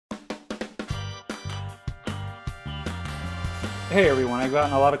Hey everyone, I've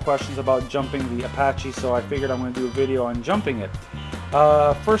gotten a lot of questions about jumping the Apache, so I figured I'm going to do a video on jumping it.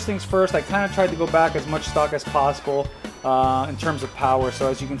 First things first, I kind of tried to go back as much stock as possible in terms of power. So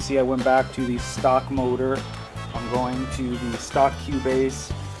as you can see, I went back to the stock motor. I'm going to the stock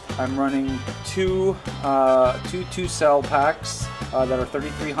Cubase. I'm running two cell packs that are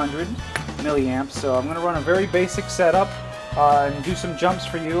 3300 milliamps. So I'm going to run a very basic setup and do some jumps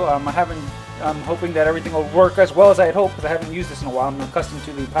for you. I'm hoping that everything will work as well as I had hoped, because I haven't used this in a while. I'm accustomed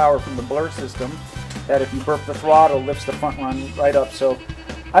to the power from the blur system, that if you burp the throttle, lifts the front run right up. So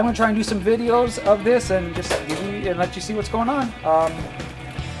I'm going to try and do some videos of this and just let you see what's going on.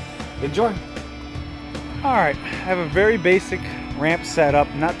 Enjoy. Alright, I have a very basic ramp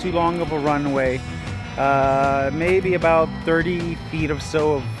setup, not too long of a runway, maybe about 30 feet or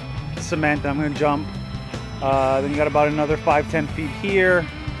so of cement. I'm going to jump. Then you got about another 5-10 feet here.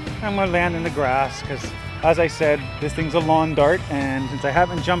 I'm going to land in the grass because, as I said, this thing's a lawn dart, and since I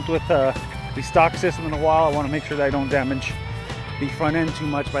haven't jumped with the stock system in a while, I want to make sure that I don't damage the front end too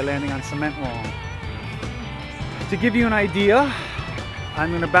much by landing on cement wrong. To give you an idea, I'm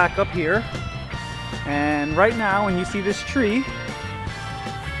going to back up here, and right now when you see this tree,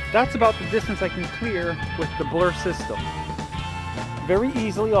 that's about the distance I can clear with the blur system. Very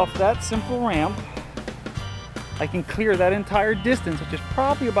easily off that simple ramp, I can clear that entire distance, which is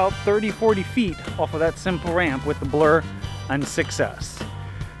probably about 30-40 feet off of that simple ramp with the blur and Success.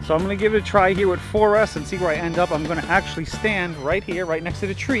 So I'm going to give it a try here with 4S and see where I end up. I'm going to actually stand right here, right next to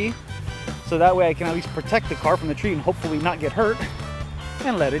the tree, so that way I can at least protect the car from the tree and hopefully not get hurt,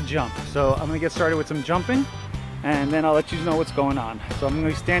 and let it jump. So I'm going to get started with some jumping, and then I'll let you know what's going on. So I'm going to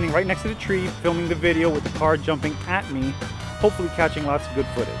be standing right next to the tree, filming the video with the car jumping at me, hopefully catching lots of good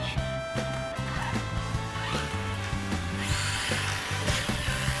footage.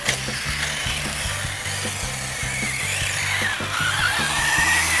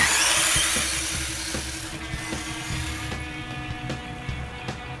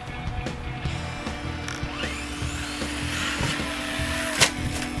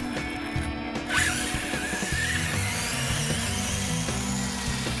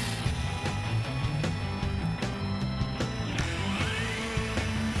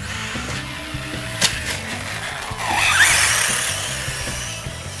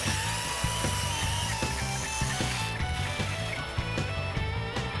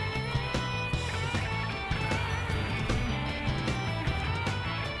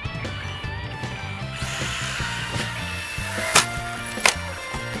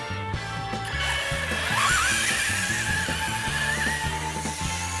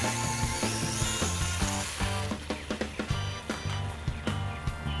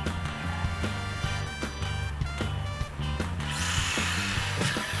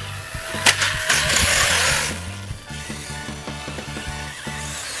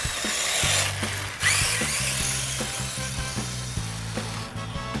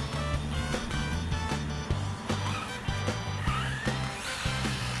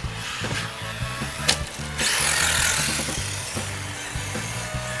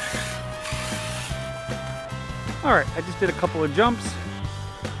 Alright, I just did a couple of jumps.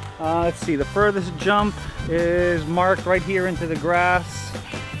 Let's see, the furthest jump is marked right here into the grass.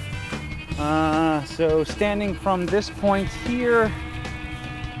 So standing from this point here,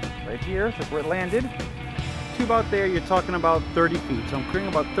 right here, that's where it landed, to about there, you're talking about 30 feet. So I'm clearing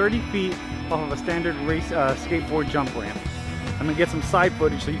about 30 feet off of a standard race skateboard jump ramp. I'm going to get some side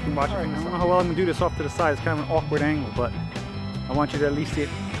footage so you can watch it. I don't know how well I'm going to do this off to the side. It's kind of an awkward angle, but I want you to at least see it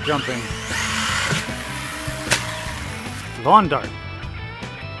jumping. Lawn dart.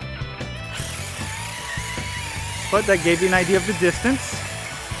 But that gave you an idea of the distance.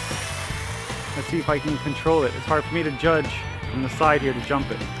 Let's see if I can control it. It's hard for me to judge from the side here to jump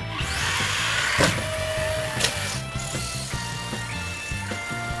it.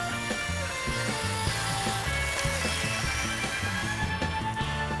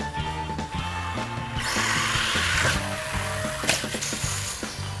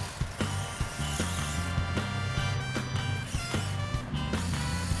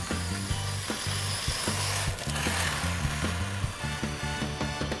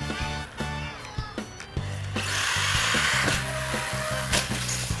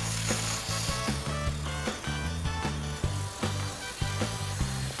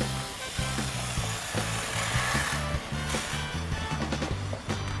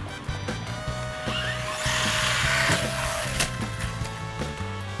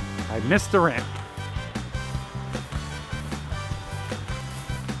 I missed the ramp.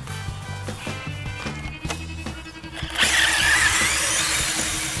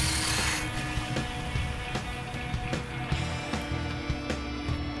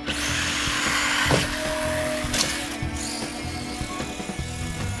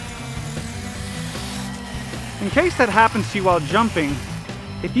 case that happens to you while jumping,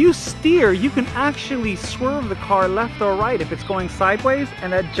 if you steer, you can actually swerve the car left or right if it's going sideways,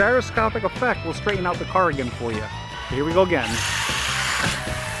 and that gyroscopic effect will straighten out the car again for you. So here we go again.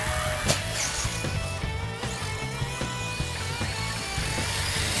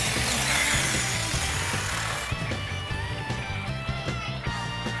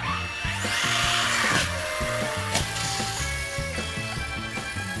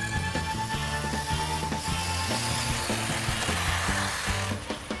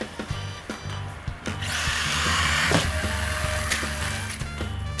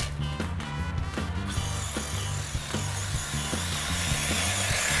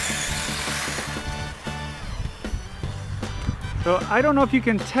 So I don't know if you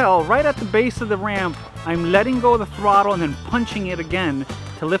can tell, right at the base of the ramp, I'm letting go of the throttle and then punching it again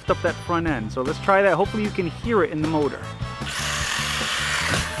to lift up that front end. So let's try that. Hopefully you can hear it in the motor.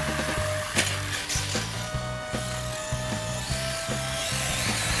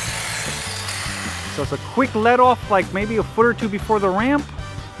 So it's a quick let off, like maybe a foot or two before the ramp.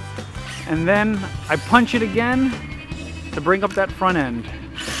 And then I punch it again to bring up that front end.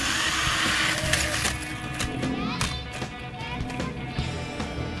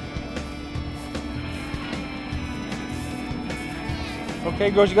 Okay,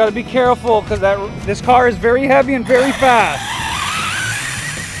 girls, you gotta be careful because this car is very heavy and very fast.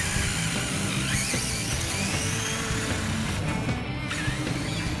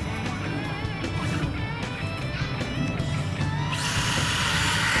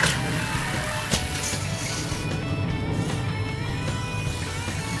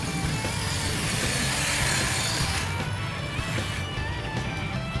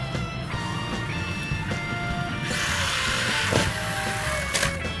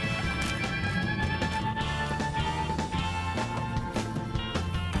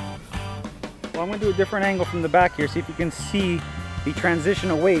 I'm going to do a different angle from the back here, see if you can see the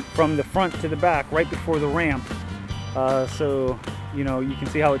transition of weight from the front to the back right before the ramp. So, you know, you can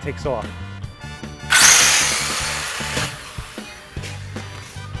see how it takes off.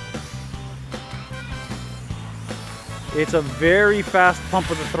 It's a very fast pump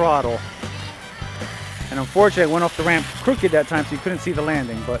of the throttle. And unfortunately, I went off the ramp crooked that time, so you couldn't see the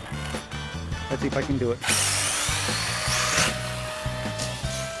landing, but let's see if I can do it.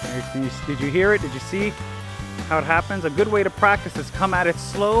 Did you hear it? Did you see how it happens? A good way to practice is come at it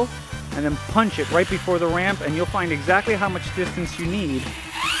slow and then punch it right before the ramp, and you'll find exactly how much distance you need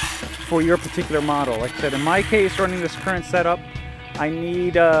for your particular model. Like I said, in my case, running this current setup, I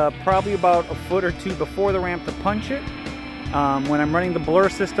need probably about a foot or two before the ramp to punch it. When I'm running the blur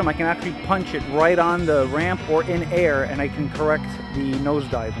system, I can actually punch it right on the ramp or in air, and I can correct the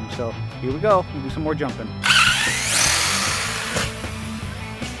nosediving. So here we go, we'll do some more jumping.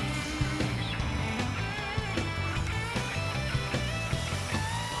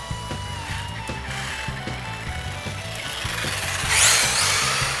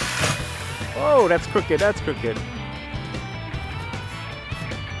 Oh, that's crooked, that's crooked.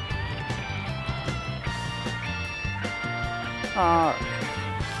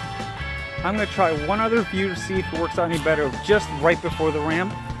 I'm going to try one other view to see if it works out any better, just right before the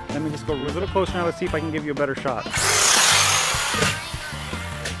ramp. Let me just go a little closer now, let's see if I can give you a better shot.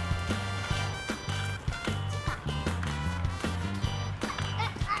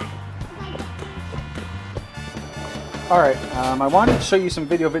 Alright, I wanted to show you some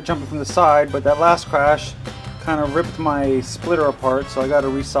video of it jumping from the side, but that last crash kind of ripped my splitter apart, so I got to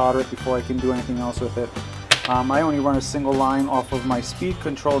resolder it before I can do anything else with it. I only run a single line off of my speed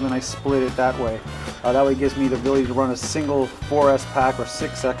control, and then I split it that way. That way it gives me the ability to run a single 4S pack or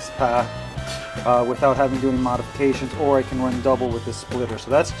 6X pack without having to do any modifications, or I can run double with this splitter.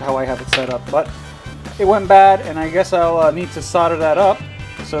 So that's how I have it set up, but it went bad, and I guess I'll need to solder that up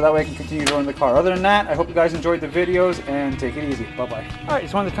so that way I can continue to run the car. Other than that, I hope you guys enjoyed the videos, and take it easy. Bye-bye. Alright,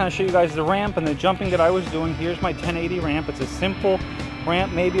 just wanted to kind of show you guys the ramp and the jumping that I was doing. Here's my 1080 ramp. It's a simple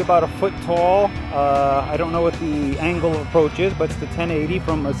ramp, maybe about a foot tall. I don't know what the angle of approach is, but it's the 1080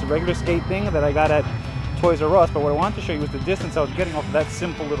 from a regular skate thing that I got at Toys R Us. But what I wanted to show you was the distance I was getting off of that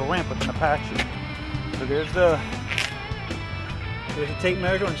simple little ramp with an Apache. So there's the tape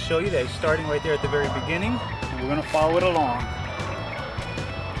measure, and show you that it's starting right there at the very beginning, and we're going to follow it along.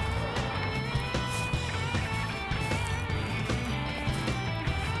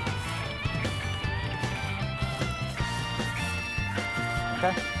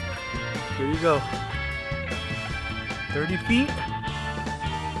 Okay, here you go. 30 feet.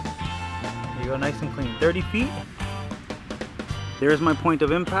 There you go, nice and clean. 30 feet. There's my point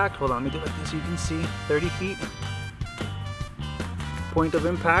of impact. Hold on, let me do it like this so you can see. 30 feet. Point of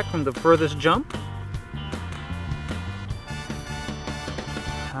impact from the furthest jump.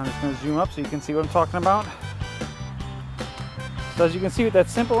 I'm just going to zoom up so you can see what I'm talking about. So as you can see with that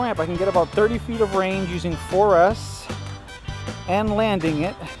simple ramp, I can get about 30 feet of range using 4S and landing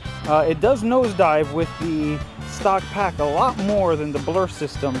it. It does nosedive with the stock pack a lot more than the Blur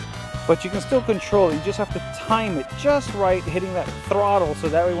system, but you can still control it. You just have to time it just right, hitting that throttle, so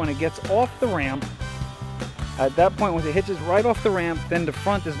that way when it gets off the ramp, at that point when it hitches right off the ramp, then the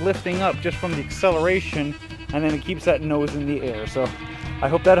front is lifting up just from the acceleration, and then it keeps that nose in the air. So I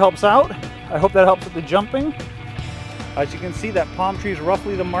hope that helps out. I hope that helps with the jumping. As you can see, that palm tree is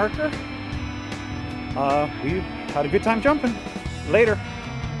roughly the marker. We had a good time jumping. Later.